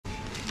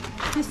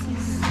This is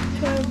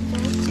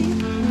 12.40.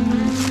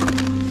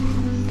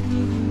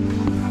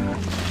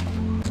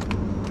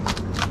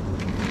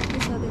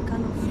 These are the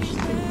kind of fish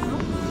they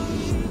have.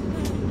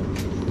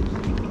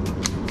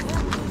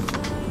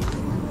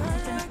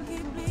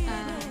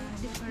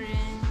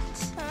 Different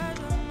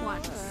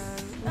ones.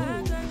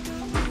 Ooh.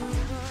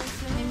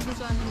 And this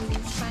one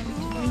is fine to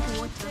drink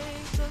water.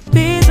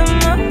 Beats in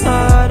my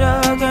heart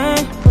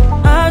again.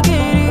 I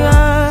get it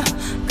high,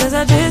 'cause I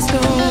just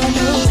don't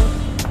know.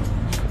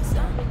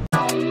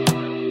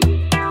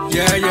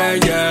 Yeah, yeah,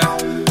 yeah.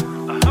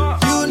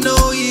 You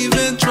know,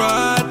 even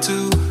try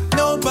to.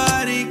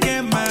 Nobody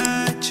can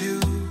match you.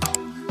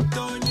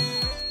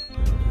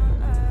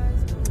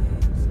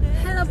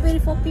 Hello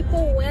beautiful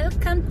people,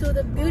 welcome to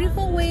the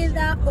beautiful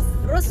weather of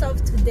WARSAW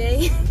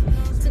today.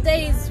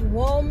 Today is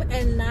warm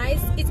and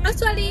nice. It's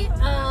actually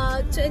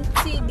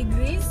 20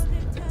 degrees,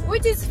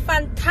 which is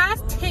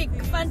fantastic.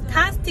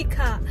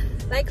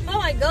 Like, oh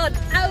my god,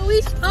 I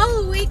wish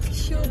all week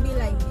should be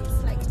like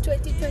this, like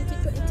 20,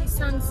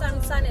 sun,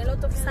 a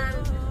lot of sun,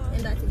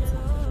 and that's it.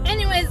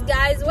 Anyways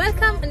guys,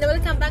 welcome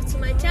back to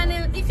my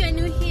channel. If you're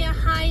new here,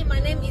 hi, my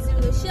name is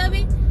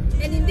Shelby,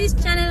 and in this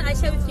channel I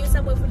share with you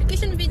some of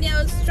education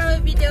videos, travel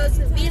videos,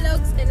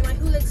 vlogs, and my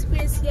whole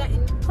experience here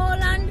in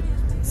Poland.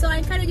 So I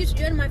encourage you to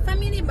join my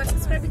family by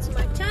subscribing to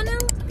my channel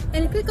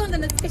and click on the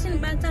notification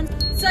button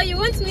so you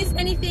won't miss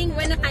anything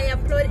when I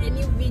upload a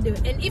new video.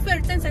 And if you're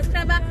a return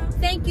subscriber,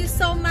 thank you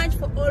so much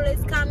for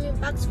always coming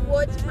back to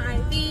watch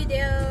my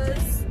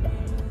videos.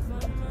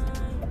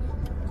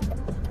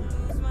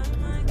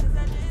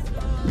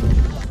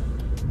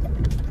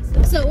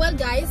 So well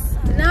guys,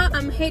 now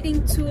I'm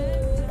heading to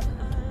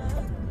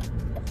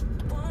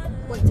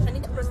wait, I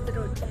need to cross the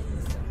road.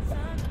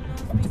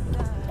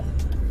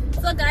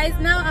 So guys,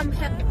 now I'm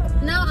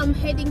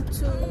heading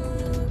to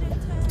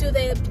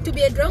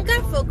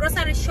Biedronka for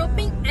grocery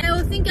shopping, and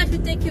I think I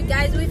should take you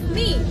guys with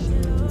me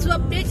to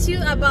update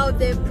you about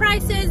the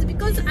prices,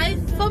 because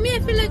for me I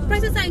feel like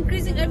prices are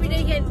increasing every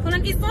day here in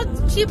Poland. It's not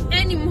cheap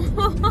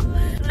anymore.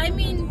 I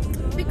mean,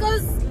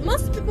 because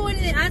most people, when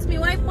they ask me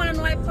why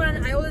Poland,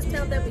 I always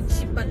tell them it's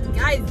cheap, but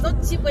guys, it's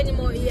not cheap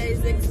anymore. Here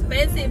it's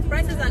expensive.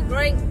 Prices are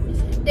growing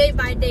day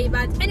by day.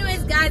 But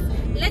anyways guys,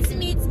 let's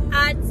meet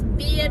at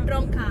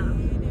Biedronka.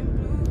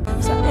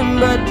 Something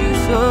but you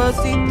so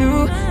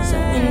see-through.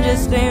 Something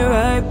just ain't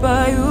right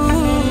by you.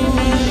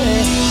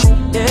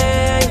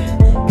 Yeah,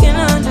 can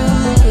I do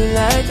you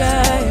like I?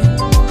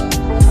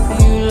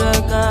 You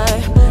like I?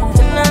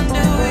 Can I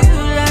do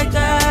you like I?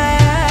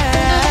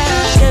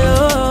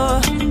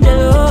 Yellow,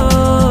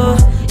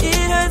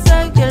 it hurts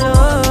like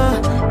yellow.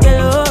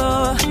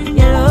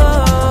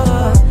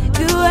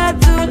 You had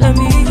to let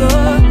me go.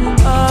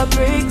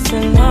 Heartbreaks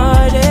and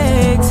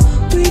heartaches,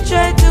 we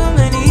tried too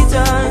many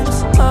times.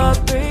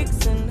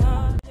 Heartbreaks and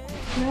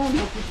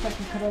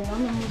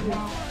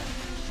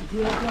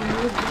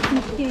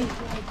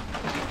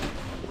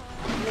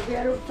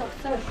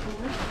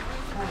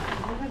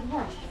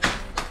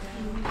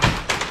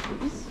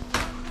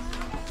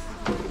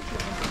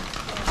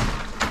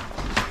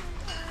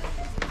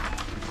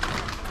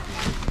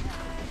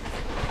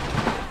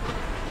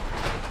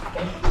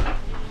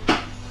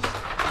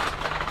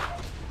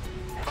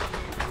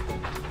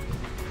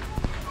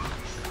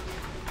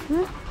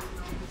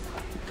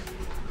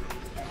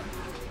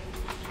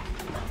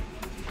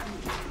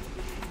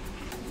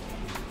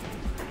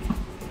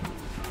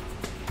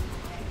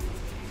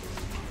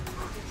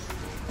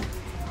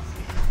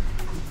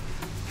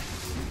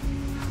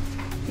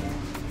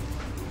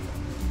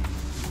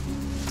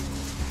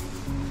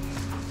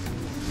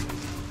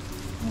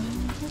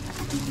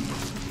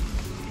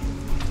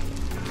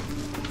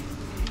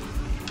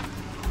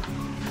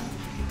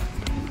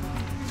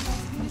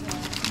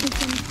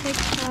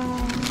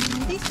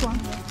this one.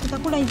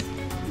 Utakula hizi.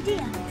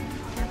 Ndio,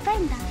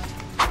 napenda.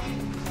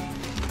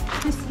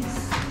 This is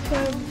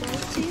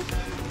 12.40.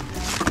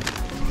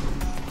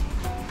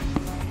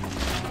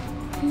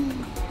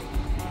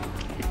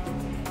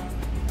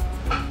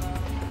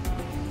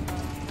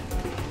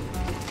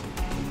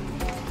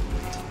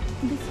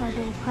 These are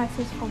the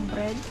prices for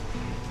bread.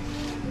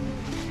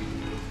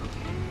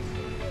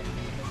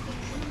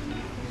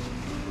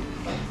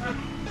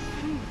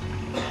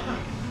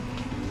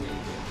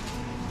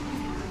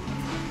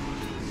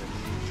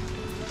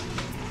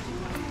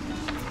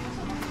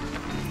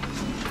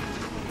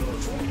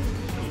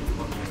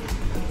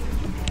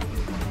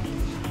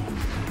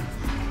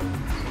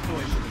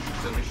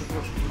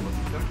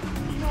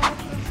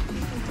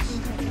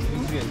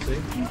 Więcej,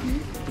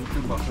 tu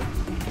kiełbasę.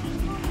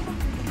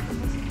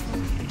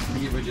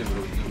 Nie będziemy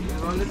robić,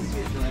 no ale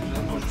wiecie,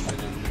 że może się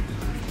nie.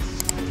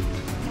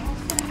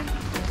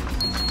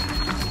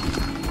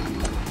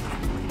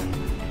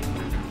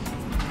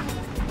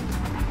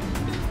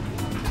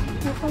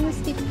 I always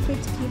eat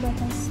fritki,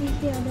 but I see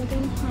here they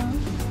don't have.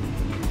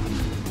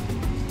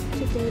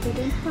 Today they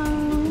don't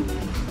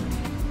have.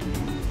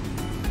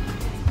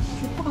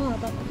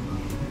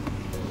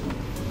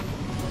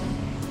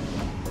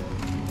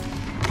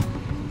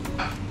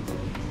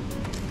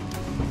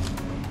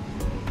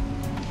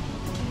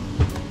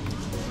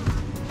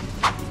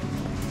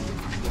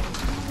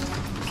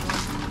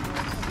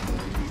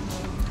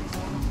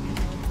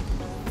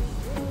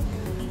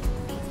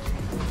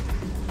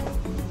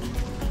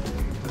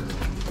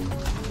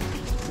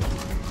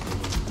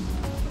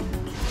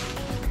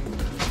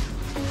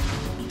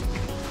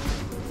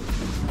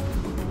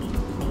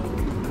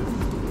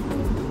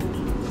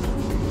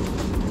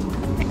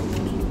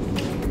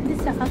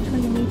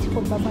 selling meat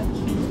for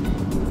barbecue.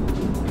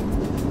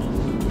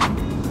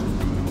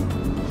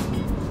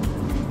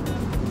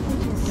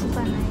 Which is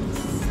super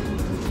nice.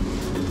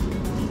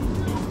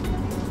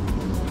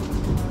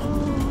 Oh,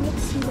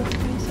 let's see the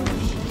price of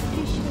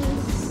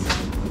fishes.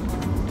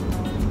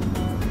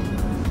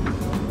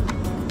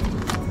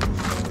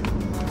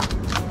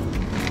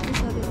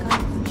 These are the kind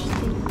of fish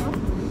they have.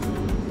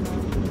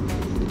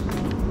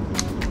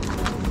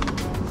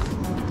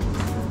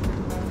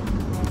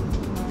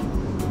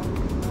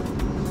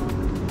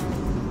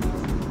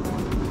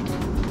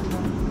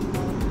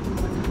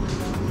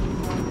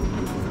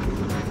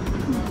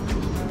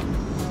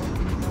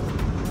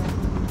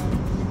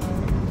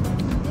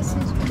 This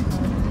is 29.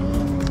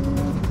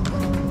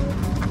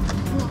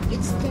 No,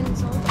 it's 10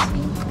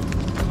 zloty.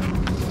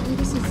 And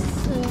this is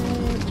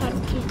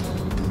turkey.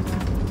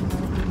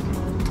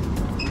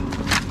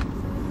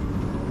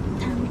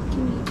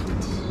 Turkey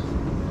meat.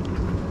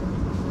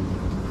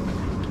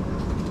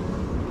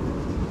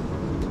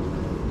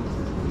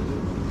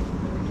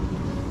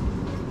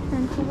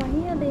 And over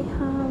here they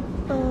have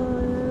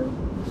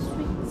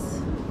sweets.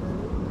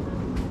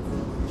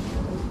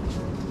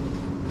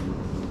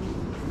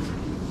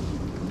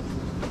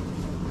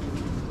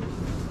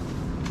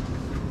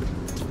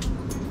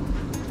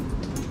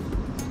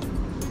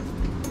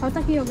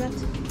 Hautaki yogurt?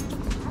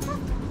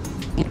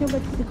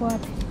 Yogurt ziko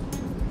wapi?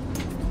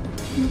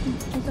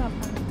 Hizo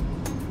hapana.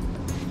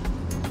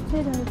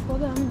 Hela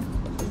alikuwaga hamna.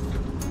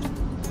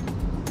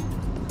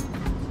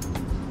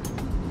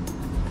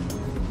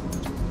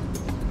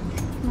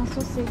 Na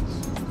sausage.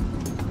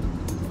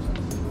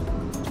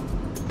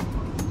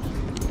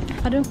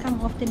 I don't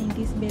come often in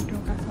this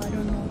Biedronka, so I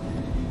don't know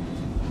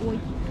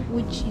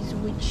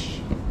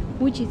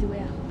which is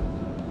where.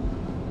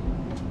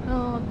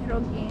 Oh,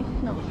 pierogi.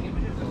 No.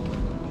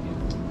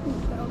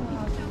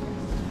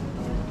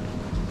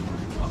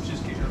 A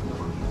wszystkie się to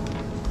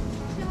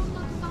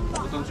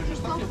tam coś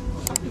ostatnio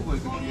było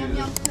jakieś...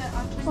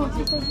 O,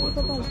 tutaj się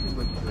podoba.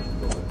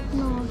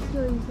 No, to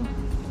jest.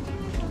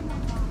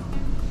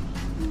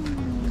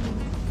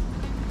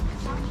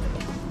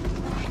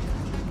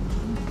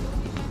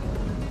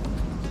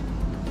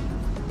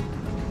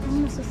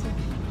 No,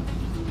 sausage.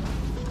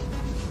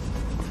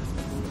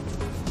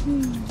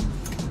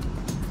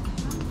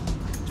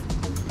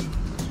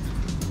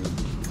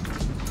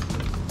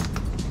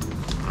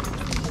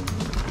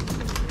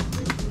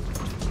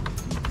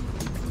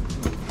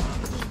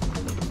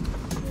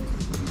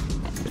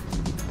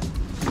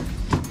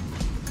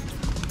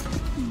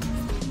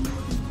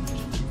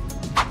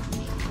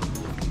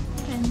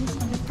 And these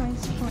are the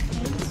price for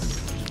eggs.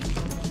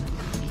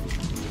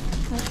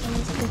 I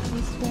always get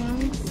these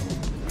ones.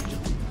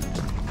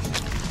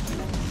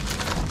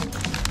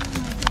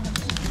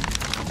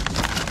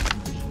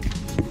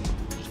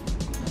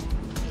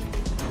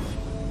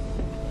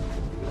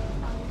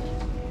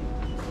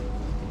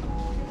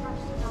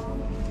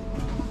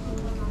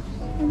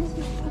 And this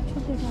is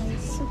actually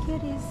rice. So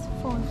here is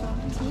 4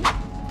 zloty.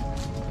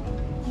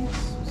 Yes.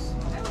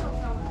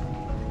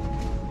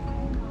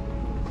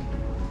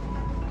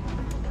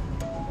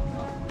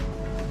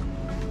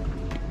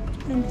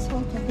 And the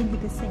salt I think is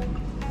the same.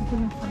 I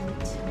couldn't find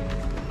it.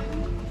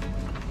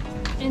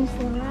 And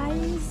for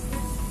rice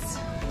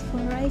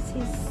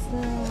is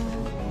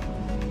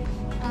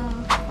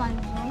 5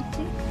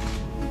 zloty.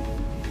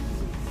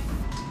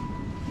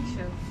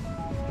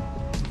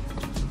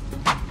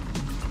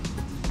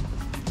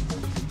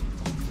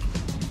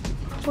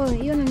 Wewe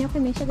hiyo nani yako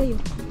imeisha hiyo?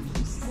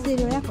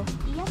 Cereal yako?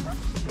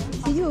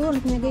 Sijui wewe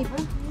unatumia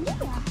ipi?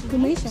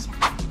 Imeisha?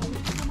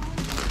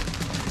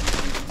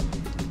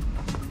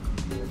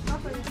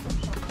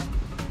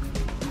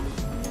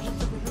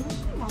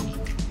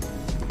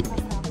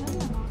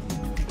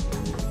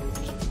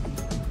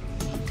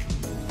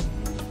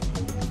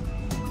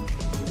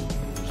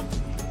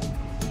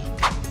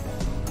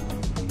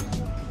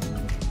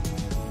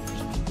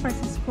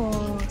 Prices for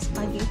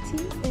spaghetti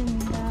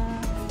and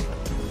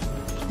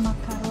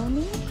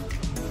macaroni.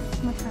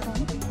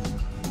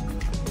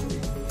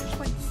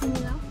 Quite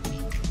similar.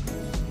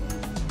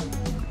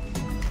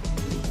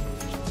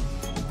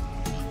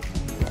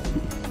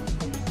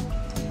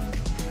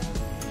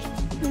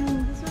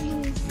 And this one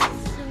is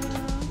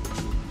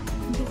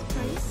this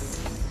price.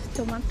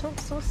 Tomato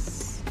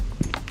sauce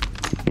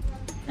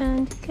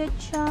and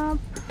ketchup.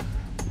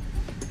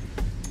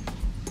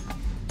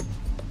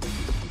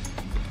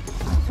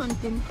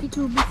 It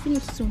will be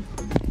finished soon.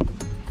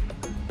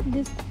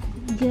 This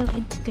girl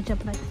eats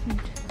ketchup like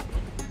food.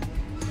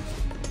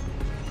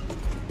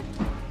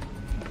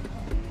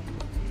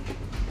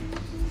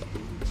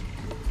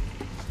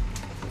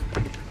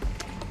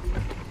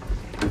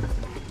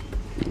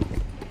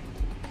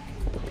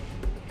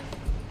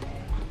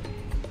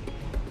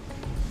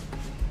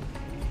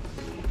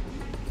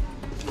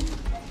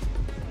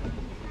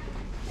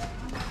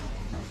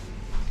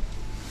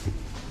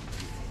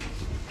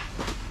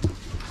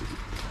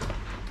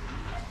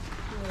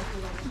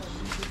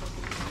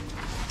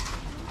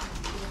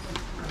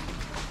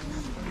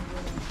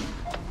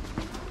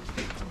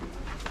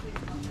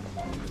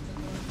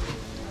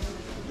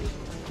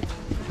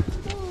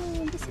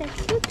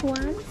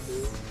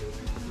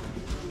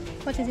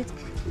 What is it?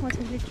 What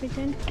is it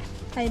written?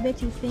 I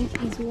bet you think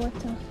it's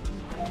water.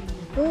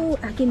 Oh,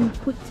 I can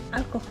put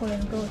alcohol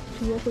and go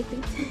to work with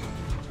it.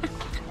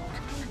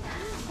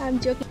 I'm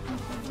joking.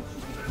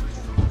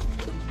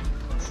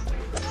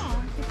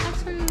 Oh, it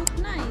actually looks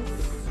nice.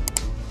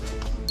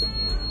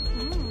 I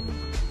don't know.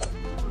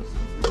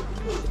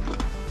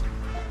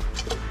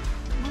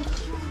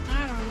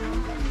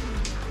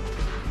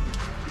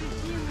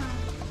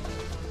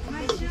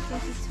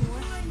 This is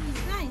what?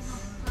 It's nice.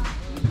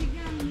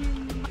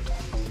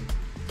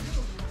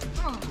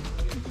 Oh,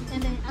 and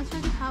then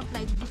actually have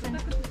like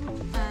different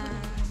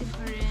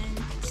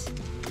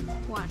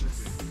words.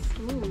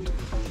 Ooh.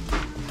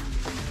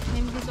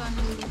 Maybe this one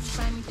will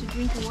inspire me to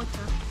drink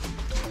water.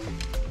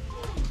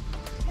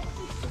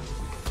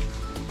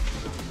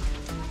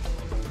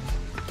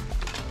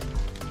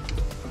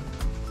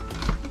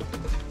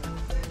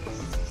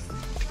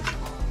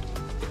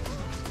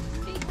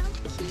 They have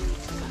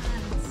cute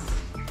ones.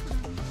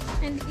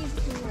 And easy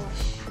to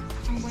wash.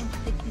 I'm going to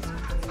take this one.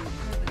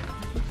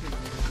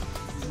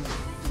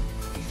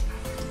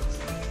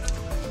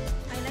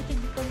 I like it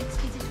because it's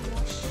easy to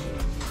wash.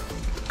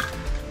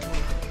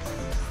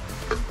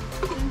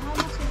 And how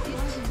much is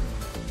it?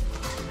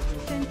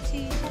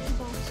 20, what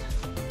about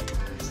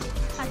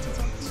 30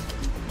 cents.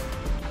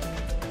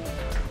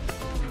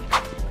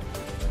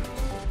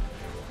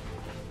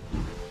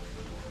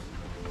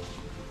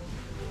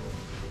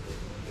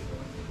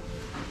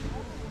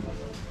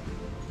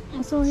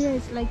 And so here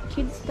is like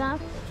kids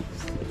stuff,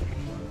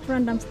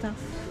 random stuff.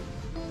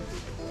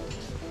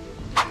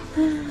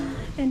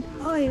 And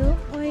oil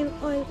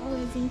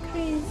always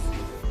increase.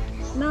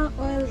 Now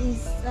oil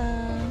is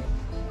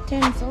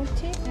 10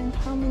 zloty. And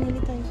how many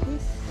liter is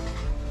this?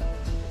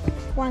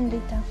 1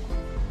 liter.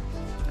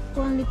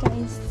 1 liter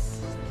is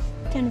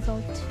 10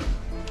 zloty.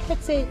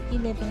 Let's say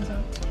 11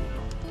 zloty.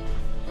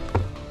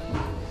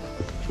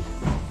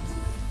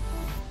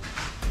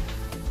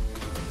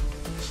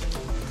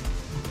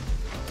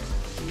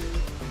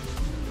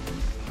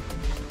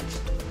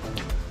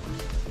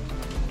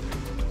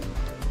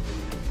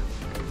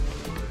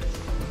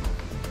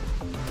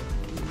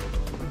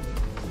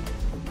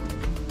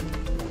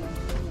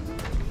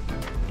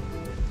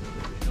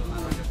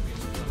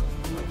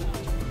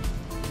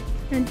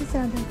 And these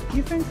are the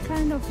different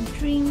kind of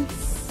drinks.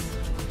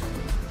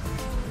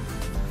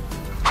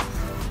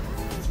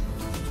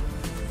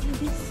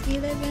 This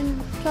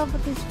 11, 12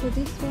 rupees for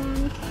this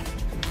one.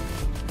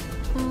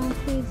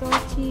 3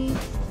 zloty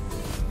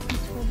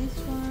is for this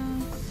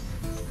one,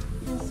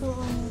 and so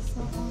on and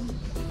so on.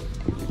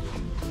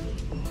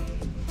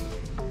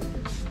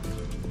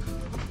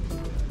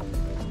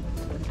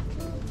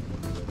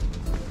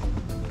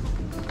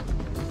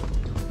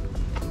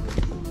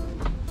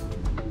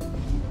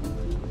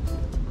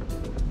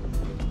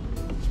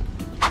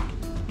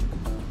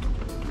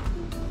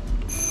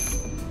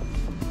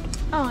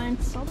 Oh,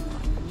 and soap.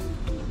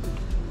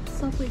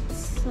 Soap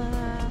it's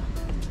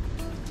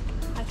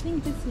I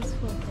think this is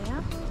for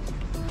there.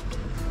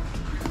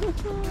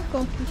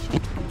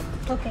 Confusion.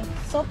 Okay,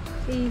 soap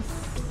is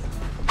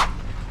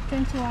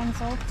 21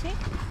 zloty.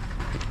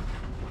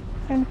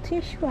 And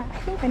tissue, I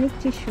think I need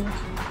tissue.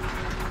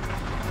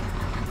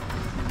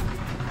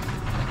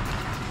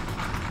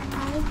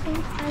 I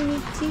think I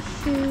need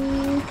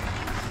tissue.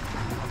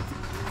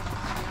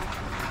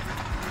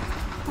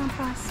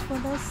 Compass for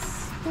this.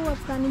 Who are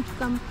planning to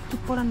come to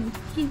Poland with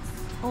kids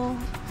or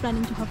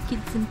planning to have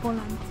kids in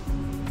Poland?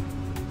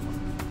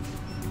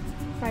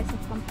 Price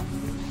of compass.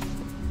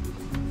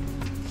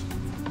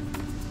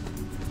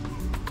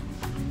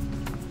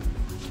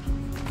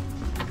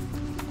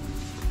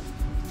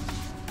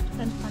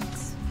 And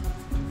pants.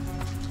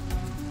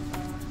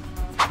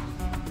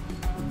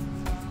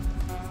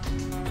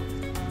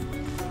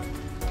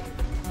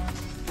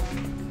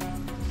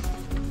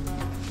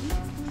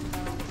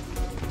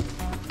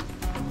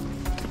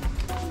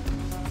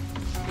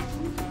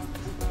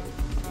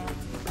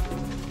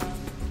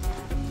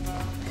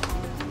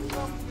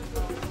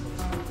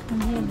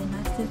 And here the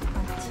nicest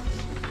part.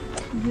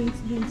 Drinks.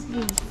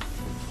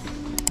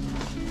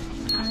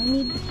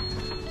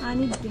 I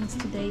need drinks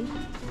today.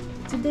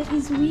 Today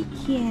is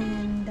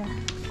weekend.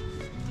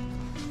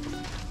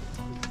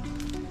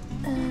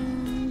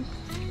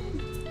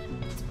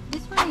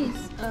 This one is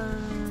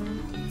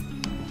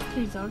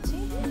 3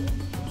 zloty.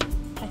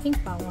 I think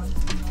per one.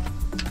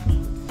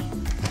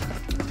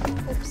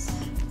 Oops.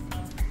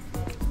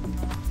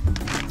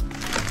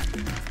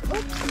 I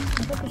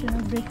hope I do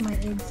not break my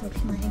eggs.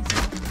 Okay, my eggs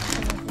are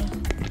over there.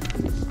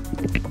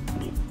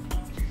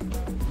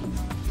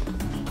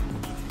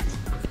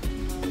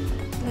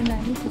 And I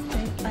need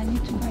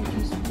to buy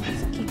this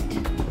biscuit.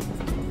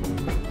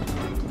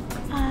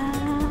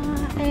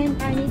 And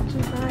I need to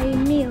buy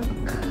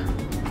milk.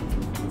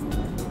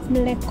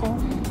 Mleko.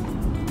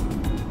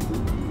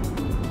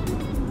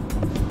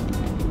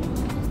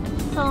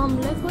 So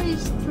mleko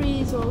is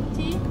 3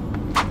 zloty,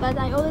 but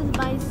I always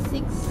buy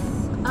six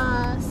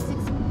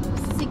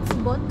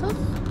bottles,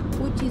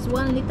 which is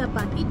 1 liter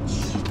per each.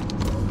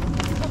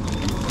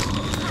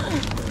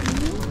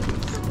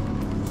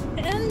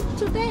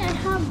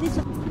 this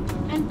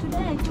one. And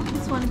today I took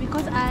this one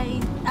because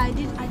I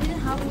didn't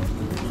have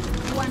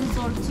one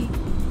salty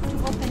to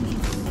open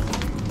it.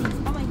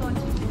 Oh my god,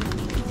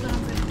 it's gonna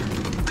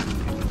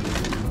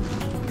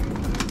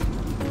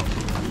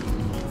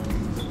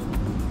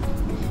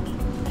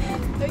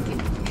break. Okay,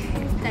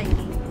 time.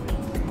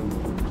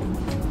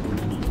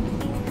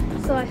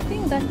 So I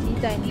think that's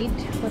it I need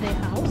for the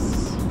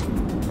house.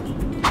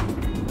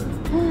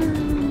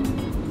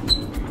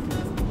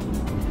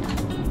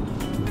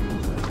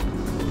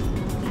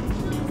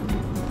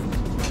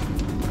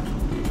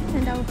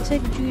 And I'll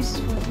take juice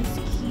for this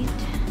kid.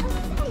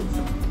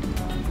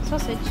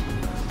 Sausage.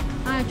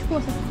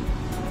 Chukua sasa.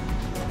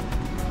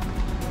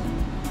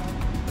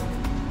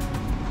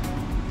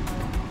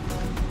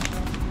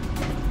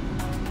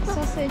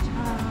 Sausage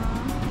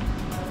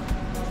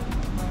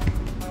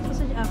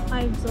are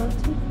 5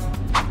 zloty.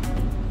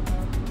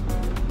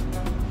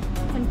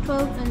 And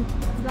 12 and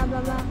blah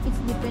blah blah. It's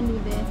depend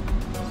with the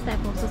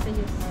type of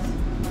sausages.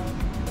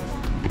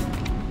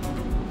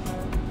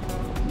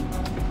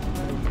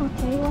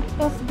 Okay, what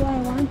else do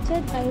I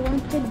wanted? I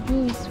wanted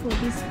juice for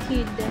this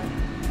kid.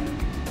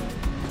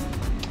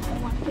 I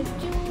wanted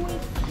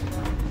juice.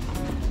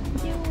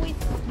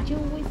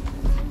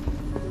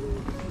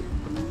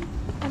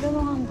 I don't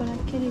know how I'm gonna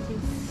carry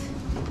this.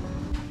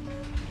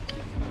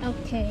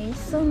 Okay,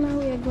 so now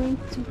we are going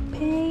to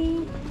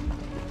pay,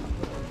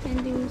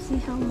 and you will see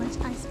how much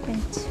I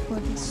spent for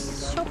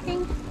this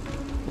shopping.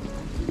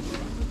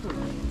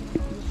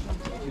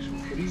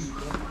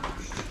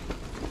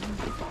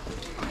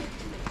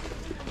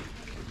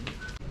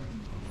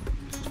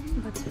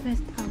 But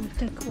first I will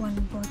take one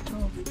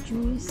bottle of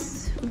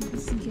juice for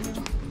this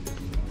girl.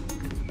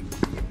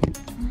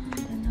 I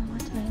don't know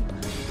what I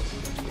want.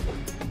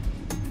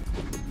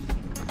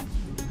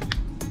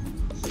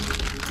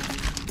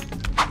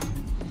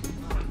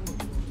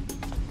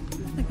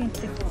 I can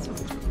take this one.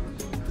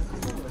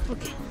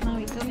 Okay, now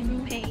we're going to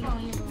pay.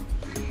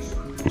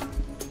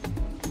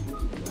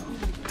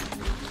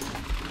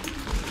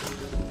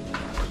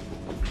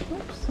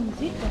 Oops, some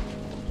zero.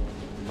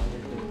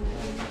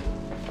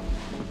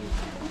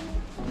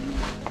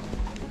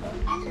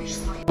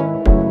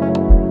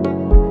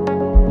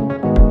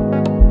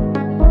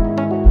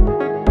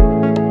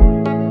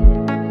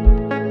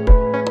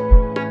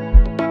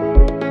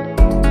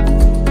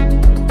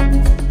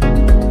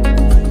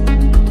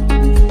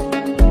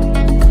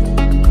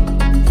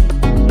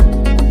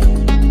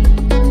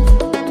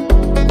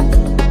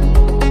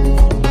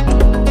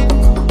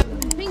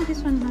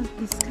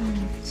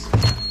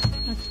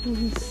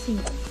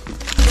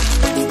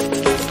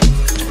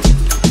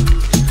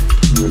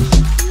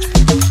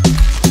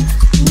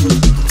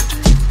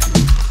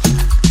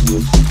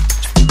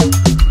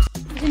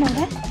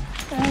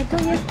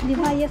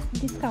 Jest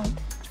discount.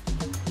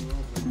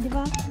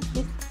 Dwa jest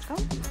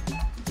discount?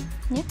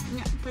 Nie?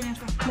 Nie, to nie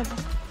to. Dobra.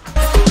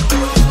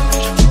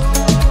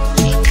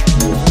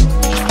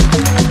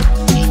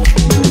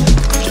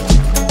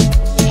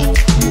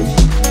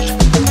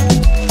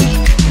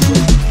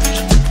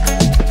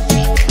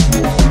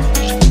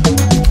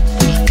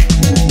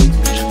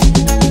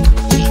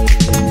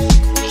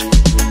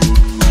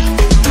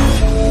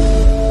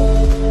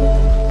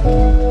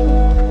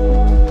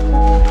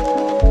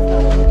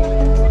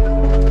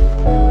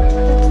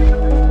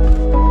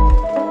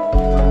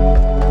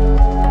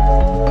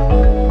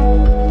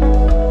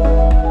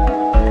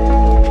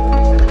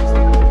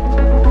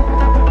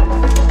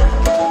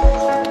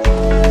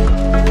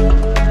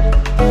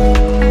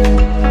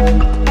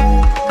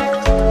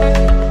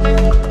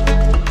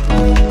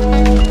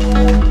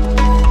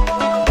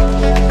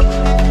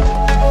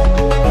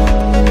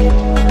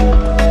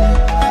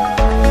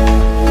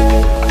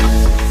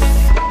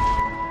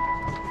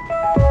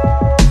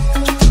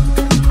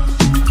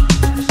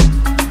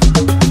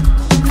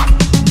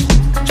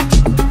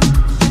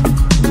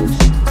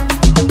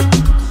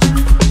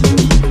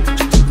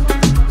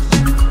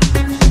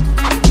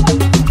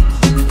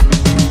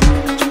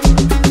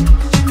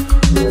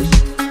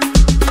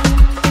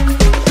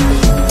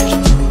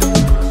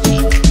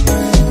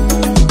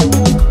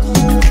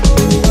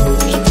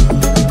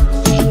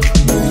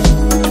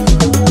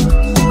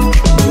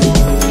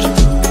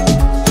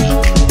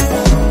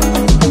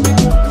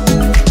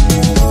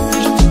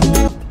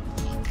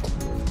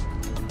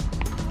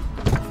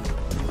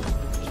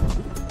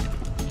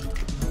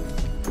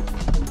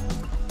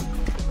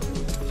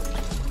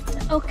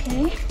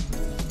 Okay,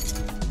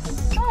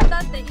 so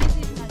that's the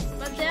easy part,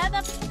 but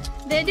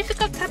the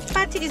difficult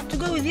part is to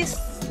go with this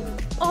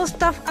all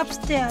stuff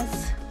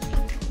upstairs.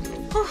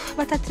 Oh,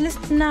 but at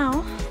least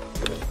now,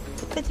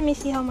 let me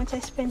see how much I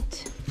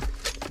spent.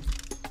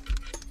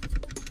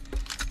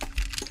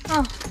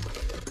 Oh,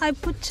 I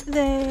put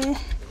the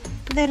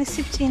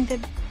receipt in the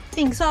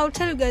thing, so I'll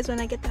tell you guys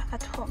when I get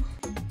at home.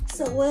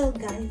 So well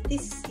guys,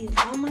 this is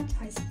how much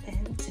I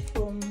spent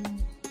from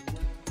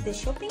the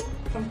shopping,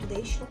 from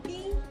today's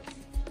shopping.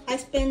 I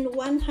spent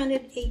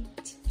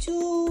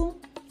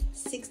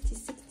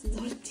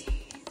 182.66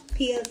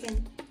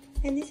 PLN,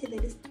 and this is the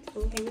list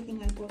of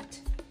everything I bought.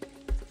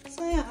 So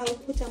So yeah, I'll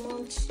put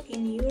amount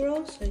in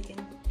euros so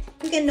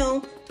you can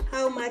know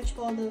how much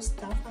all those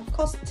stuff are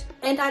cost.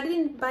 And I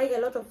didn't buy a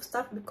lot of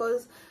stuff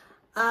because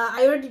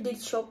I already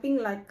did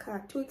shopping like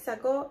 2 weeks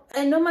ago,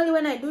 and normally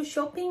when I do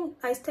shopping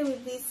I stay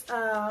with this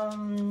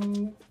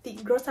the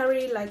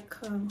grocery like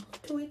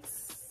 2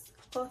 weeks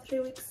or 3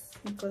 weeks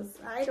because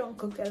I don't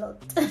cook a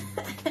lot.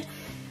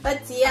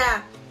 But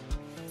yeah,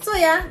 so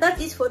yeah,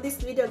 that is for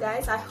this video,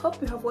 guys. I hope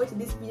you have watched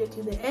this video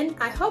to the end.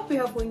 I hope you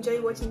have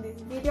enjoyed watching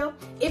this video.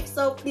 If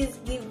so, please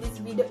give this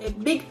video a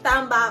big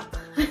thumb up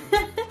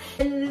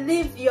and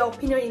leave your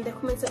opinion in the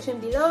comment section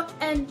below,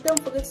 and don't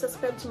forget to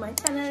subscribe to my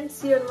channel.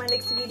 See you on my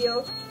next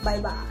video. Bye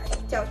bye.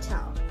 Ciao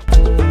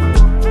ciao.